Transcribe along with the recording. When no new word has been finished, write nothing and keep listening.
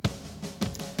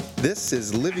This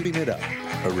is Living It Up,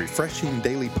 a refreshing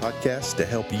daily podcast to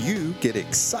help you get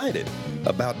excited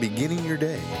about beginning your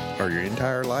day or your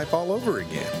entire life all over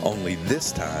again. Only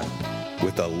this time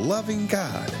with a loving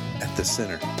God at the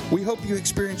center. We hope you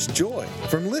experience joy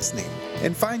from listening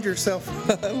and find yourself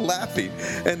laughing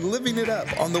and living it up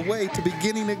on the way to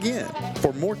beginning again.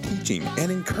 For more teaching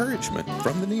and encouragement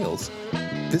from the Neals,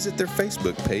 visit their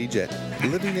Facebook page at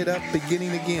Living It Up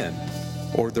Beginning Again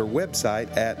or their website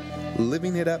at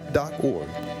livingitup.org.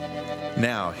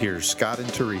 Now, here's Scott and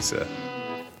Teresa.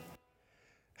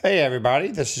 Hey, everybody.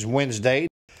 This is Wednesday.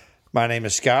 My name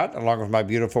is Scott, along with my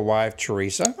beautiful wife,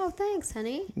 Teresa. Oh, thanks,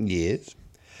 honey. Yes.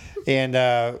 And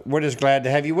we're just glad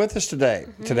to have you with us today.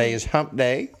 Mm-hmm. Today is Hump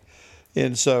Day.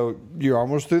 And so you're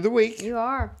almost through the week. You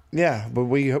are. Yeah, but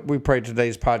we pray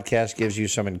today's podcast gives you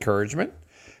some encouragement.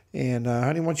 And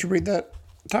honey, why don't you read that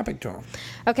topic to them?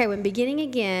 Okay, when beginning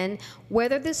again,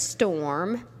 weather the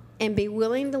storm and be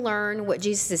willing to learn what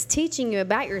Jesus is teaching you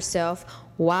about yourself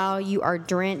while you are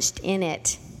drenched in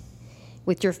it.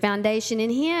 With your foundation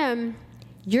in Him,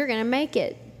 you're going to make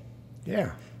it.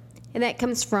 Yeah. And that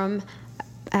comes from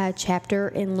a chapter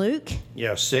in Luke.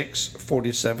 Yeah,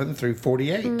 6:47 through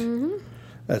 48. Mm-hmm.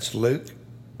 That's Luke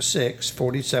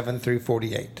 6:47 through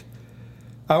 48.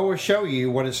 I will show you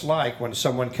what it's like when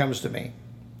someone comes to me,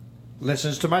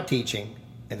 listens to my teaching,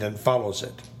 and then follows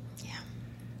it. Yeah.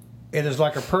 It is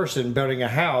like a person building a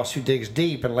house who digs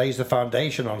deep and lays the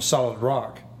foundation on solid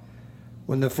rock.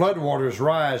 When the floodwaters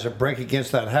rise and break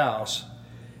against that house,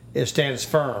 it stands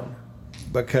firm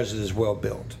because it is well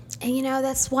built. And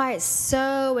that's why it's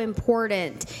so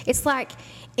important. It's like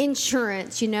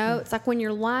insurance, It's like when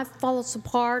your life falls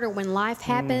apart or when life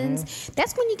happens,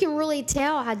 that's when you can really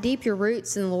tell how deep your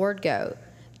roots in the Lord go.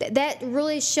 That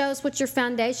really shows what your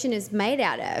foundation is made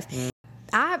out of.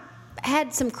 I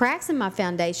had some cracks in my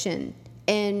foundation,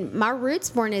 and my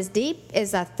roots weren't as deep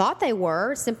as I thought they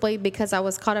were, simply because I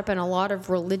was caught up in a lot of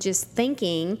religious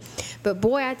thinking. But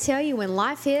boy, I tell you, when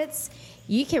life hits,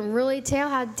 you can really tell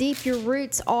how deep your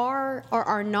roots are or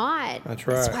are not. That's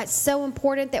right. That's why it's so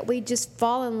important that we just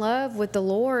fall in love with the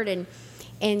Lord and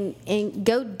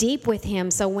go deep with Him.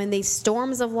 So when these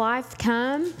storms of life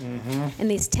come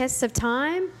and these tests of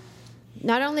time,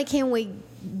 not only can we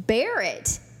bear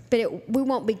it, but we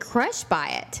won't be crushed by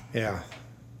it. Yeah,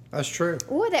 that's true.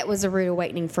 Boy, that was a rude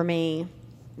awakening for me.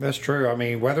 That's true. I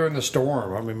mean, weathering the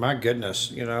storm. I mean, my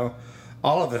goodness,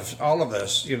 all of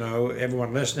us,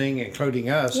 everyone listening, including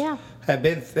us, have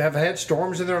had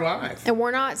storms in their life. And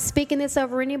we're not speaking this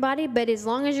over anybody, but as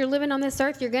long as you're living on this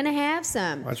earth, you're going to have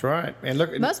some. That's right. And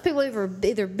look, most people have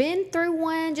either been through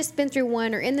one, just been through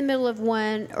one, or in the middle of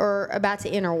one, or about to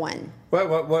enter one.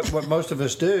 Well, what most of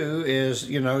us do is,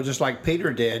 just like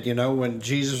Peter did, when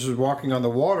Jesus was walking on the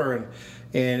water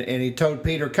and he told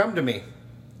Peter, "Come to me."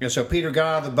 And so Peter got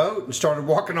out of the boat and started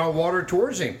walking on water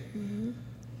towards him.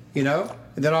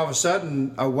 And then all of a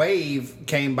sudden a wave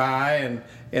came by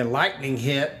and lightning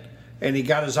hit, and he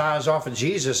got his eyes off of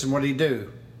Jesus, and what did he do?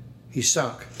 He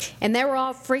sunk. And they were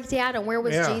all freaked out, and where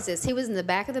was Jesus? He was in the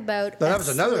back of the boat. No, that was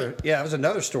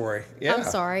another story. Yeah. I'm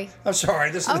sorry. No.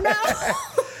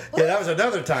 Yeah, that was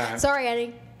another time. Sorry,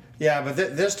 Eddie. Yeah, but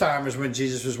this time is when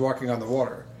Jesus was walking on the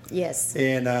as Yes.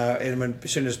 And when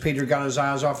as soon as Peter got his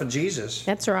eyes off of Jesus.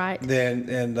 That's right.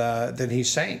 Then he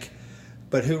sank.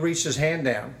 But who reached his hand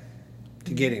down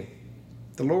to get him?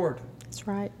 The Lord. That's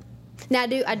right. Now,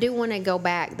 I do want to go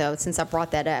back, though, since I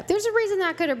brought that up. There's a reason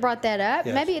I could have brought that up.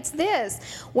 Yes. Maybe it's this.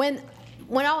 When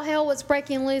all hell was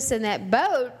breaking loose in that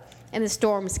boat and the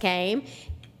storms came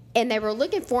and they were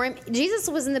looking for him, Jesus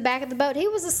was in the back of the boat. He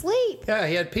was asleep. Yeah,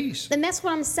 he had peace. And that's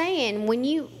what I'm saying. When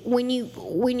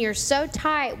you're so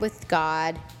tight with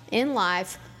God in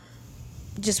life,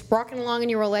 just walking along in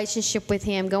your relationship with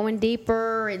Him, going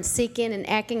deeper and seeking and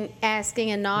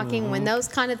asking and knocking, when those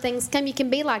kind of things come, you can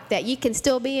be like that. You can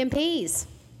still be in peace.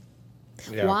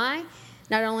 Yeah. Why?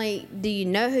 Not only do you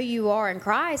know who you are in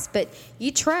Christ, but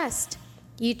you trust.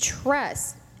 You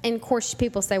trust. And of course,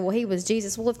 people say, well, He was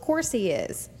Jesus. Well, of course He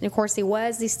is. And of course He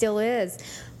was. He still is.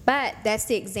 But that's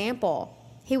the example.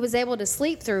 He was able to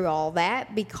sleep through all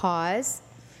that because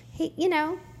He,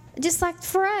 just like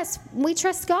for us, we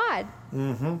trust God.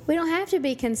 Mm-hmm. We don't have to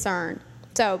be concerned.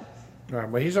 So, right,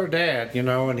 well, He's our dad,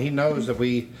 and He knows that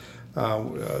we,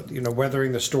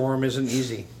 weathering the storm isn't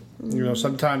easy. Mm-hmm.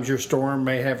 Sometimes your storm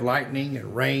may have lightning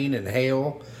and rain and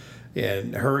hail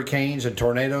and hurricanes and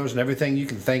tornadoes and everything you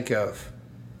can think of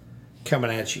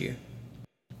coming at you.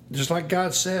 Just like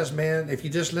God says, man, if you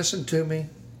just listen to me.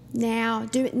 Now,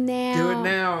 do it now. Do it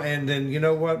now, and then you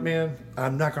know what, man?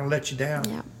 I'm not going to let you down.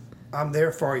 Yeah. I'm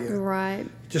there for you. Right.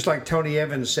 Just like Tony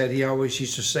Evans said, he always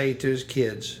used to say to his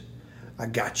kids, I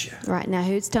got you. Right. Now,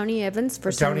 who's Tony Evans?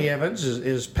 Tony Evans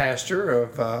is pastor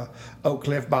of Oak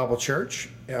Cliff Bible Church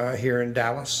here in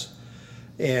Dallas,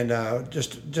 and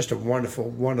just a wonderful,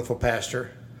 wonderful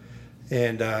pastor.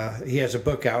 And he has a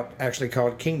book out actually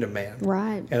called Kingdom Man.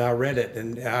 Right. And I read it,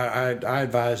 and I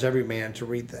advise every man to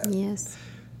read that. Yes.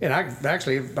 And I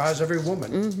actually advise every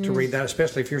woman to read that,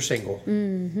 especially if you're single.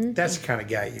 Mm-hmm. That's the kind of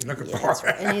guy you're looking for.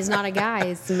 And he's not a guy,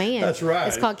 he's a man. That's right.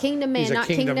 It's called Kingdom Man, not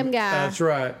Kingdom Guy. That's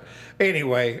right.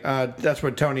 Anyway, that's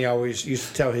what Tony always used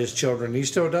to tell his children. He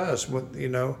still does. When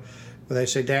they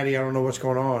say, Daddy, I don't know what's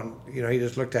going on, he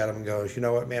just looked at them and goes, you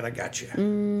know what, man, I got you.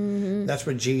 Mm-hmm. That's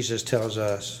what Jesus tells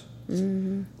us.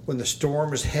 Mm-hmm. When the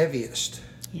storm is heaviest.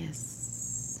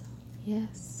 Yes.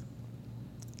 Yes.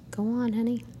 Go on,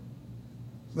 honey.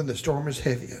 When the storm is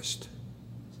heaviest,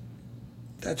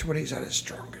 that's when he's at his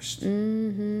strongest.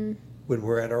 Mm-hmm. When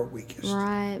we're at our weakest.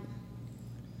 Right.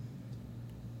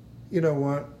 You know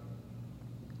what?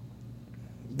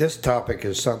 This topic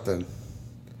is something,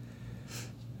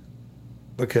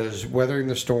 because weathering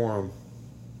the storm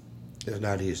is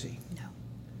not easy. No.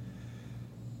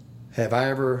 Have I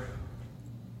ever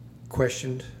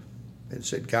questioned and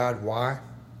said, God, why?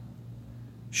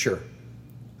 Sure.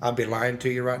 I'd be lying to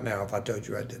you right now if I told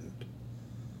you I didn't.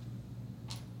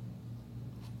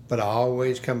 But I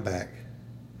always come back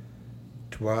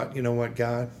to what, you know what,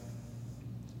 God?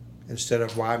 Instead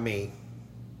of why me,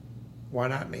 why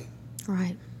not me?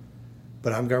 Right.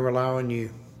 But I'm going to rely on you.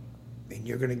 And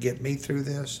you're going to get me through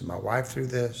this, and my wife through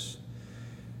this.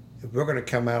 And we're going to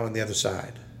come out on the other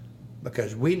side.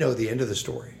 Because we know the end of the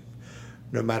story.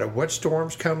 No matter what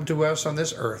storms come to us on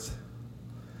this earth,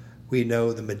 we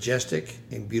know the majestic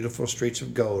and beautiful streets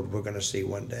of gold we're going to see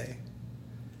one day.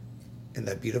 And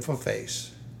that beautiful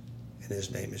face, and his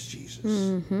name is Jesus.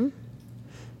 Mm-hmm.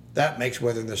 That makes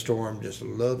weathering the storm just a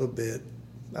little bit,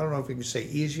 I don't know if we can say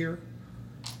easier,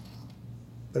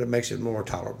 but it makes it more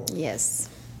tolerable. Yes,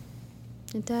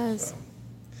 it does. So,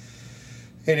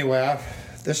 anyway,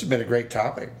 this has been a great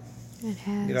topic. It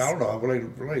has. I don't know,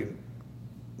 really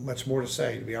much more to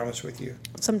say, to be honest with you.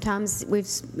 Sometimes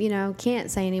can't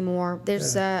say anymore.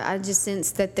 There's, I just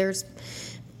sense that there's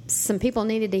some people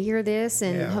needed to hear this,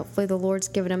 and hopefully the Lord's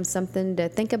given them something to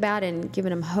think about and giving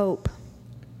them hope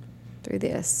through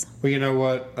this. Well, you know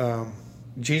what?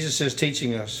 Jesus is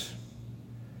teaching us,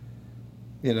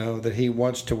 that he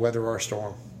wants to weather our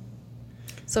storm.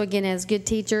 So again, as good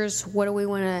teachers, how do we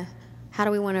want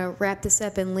to wrap this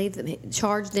up and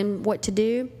charge them what to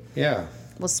do? Yeah.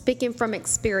 Well, speaking from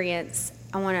experience,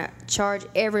 I want to charge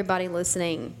everybody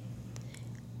listening.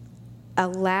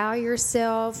 Allow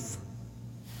yourself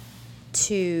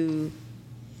to,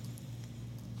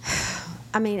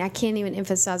 I can't even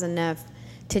emphasize enough,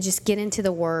 to just get into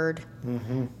the Word.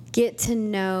 Mm-hmm. Get to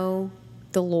know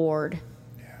the Lord.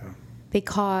 Yeah.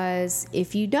 Because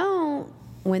if you don't,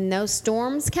 when those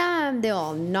storms come,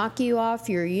 they'll knock you off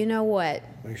your you-know-what.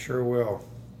 They sure will.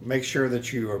 Make sure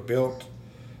that you are built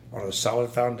on a solid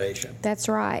foundation. That's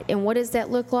right. And what does that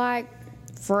look like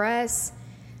for us?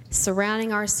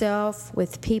 Surrounding ourselves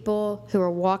with people who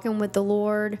are walking with the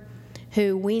Lord,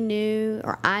 who we knew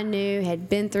or I knew had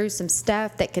been through some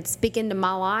stuff that could speak into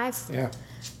my life. Yeah.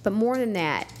 But more than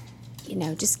that,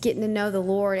 just getting to know the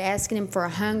Lord, asking him for a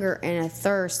hunger and a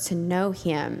thirst to know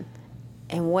him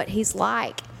and what he's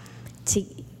like, to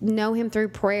know him through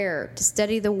prayer, to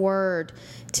study the Word,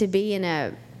 to be in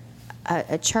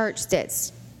a church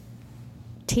that's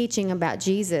teaching about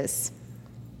Jesus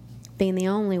being the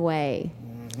only way,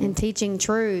 and teaching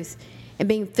truth, and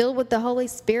being filled with the Holy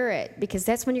Spirit, because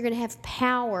that's when you're going to have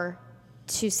power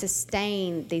to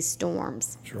sustain these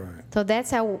storms. That's right. So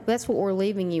that's what we're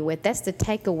leaving you with. That's the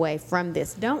takeaway from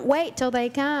this. Don't wait till they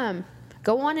come.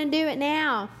 Go on and do it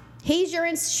now. He's your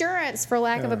insurance, for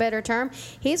lack of a better term.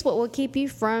 He's what will keep you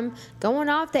from going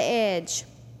off the edge.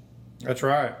 That's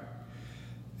right.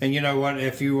 And you know what?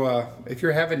 If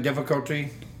you're having difficulty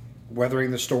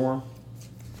weathering the storm,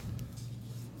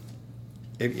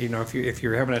 if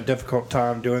you're having a difficult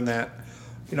time doing that,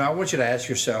 I want you to ask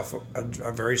yourself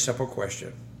a very simple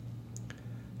question: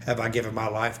 have I given my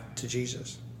life to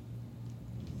Jesus?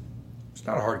 It's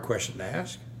not a hard question to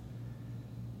ask,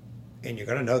 and you're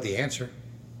going to know the answer.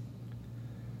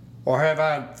 Or have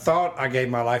I thought I gave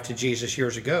my life to Jesus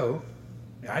years ago?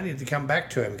 I need to come back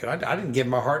to him because I didn't give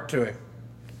my heart to him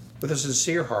with a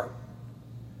sincere heart.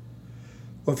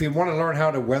 Well, if you want to learn how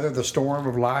to weather the storm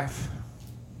of life,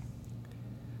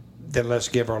 then let's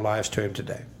give our lives to him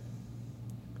today.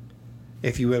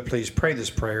 If you would, please pray this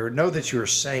prayer. Know that you are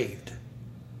saved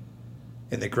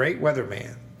in the great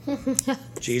weatherman,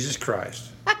 Jesus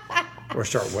Christ, or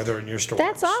start weathering your storm.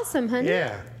 That's awesome, honey.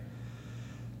 Yeah.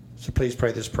 So please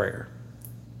pray this prayer.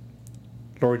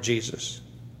 Lord Jesus,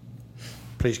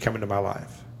 please come into my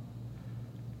life.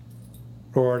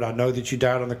 Lord, I know that you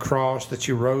died on the cross, that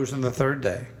you rose on the third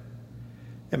day.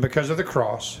 And because of the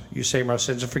cross, you say my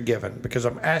sins are forgiven, because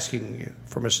I'm asking you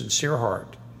from a sincere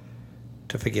heart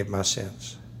to forgive my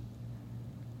sins.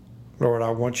 Lord, I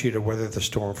want you to weather the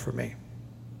storm for me.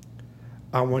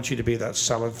 I want you to be that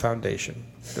solid foundation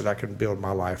that I can build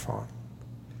my life on.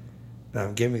 And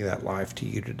I'm giving that life to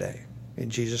you today. In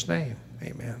Jesus' name,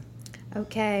 amen.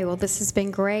 Okay, well, this has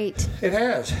been great. It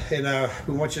has. And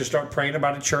we want you to start praying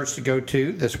about a church to go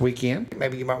to this weekend.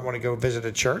 Maybe you might want to go visit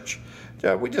a church.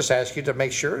 We just ask you to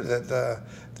make sure that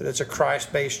it's a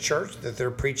Christ-based church, that they're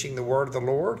preaching the word of the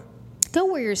Lord. Go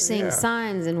where you're seeing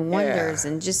signs and wonders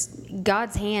and just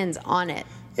God's hands on it.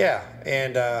 Yeah,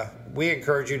 and we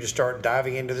encourage you to start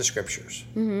diving into the Scriptures.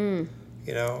 Mm-hmm.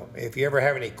 You know, if you ever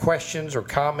have any questions or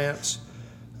comments,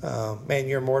 man,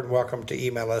 you're more than welcome to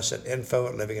email us at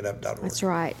info@livingitup.org. That's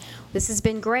right. This has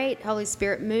been great. Holy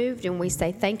Spirit moved, and we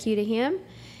say thank you to Him.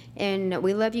 And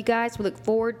we love you guys. We look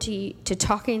forward to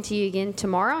talking to you again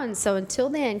tomorrow. And so until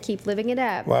then, keep living it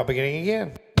up. While beginning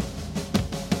again.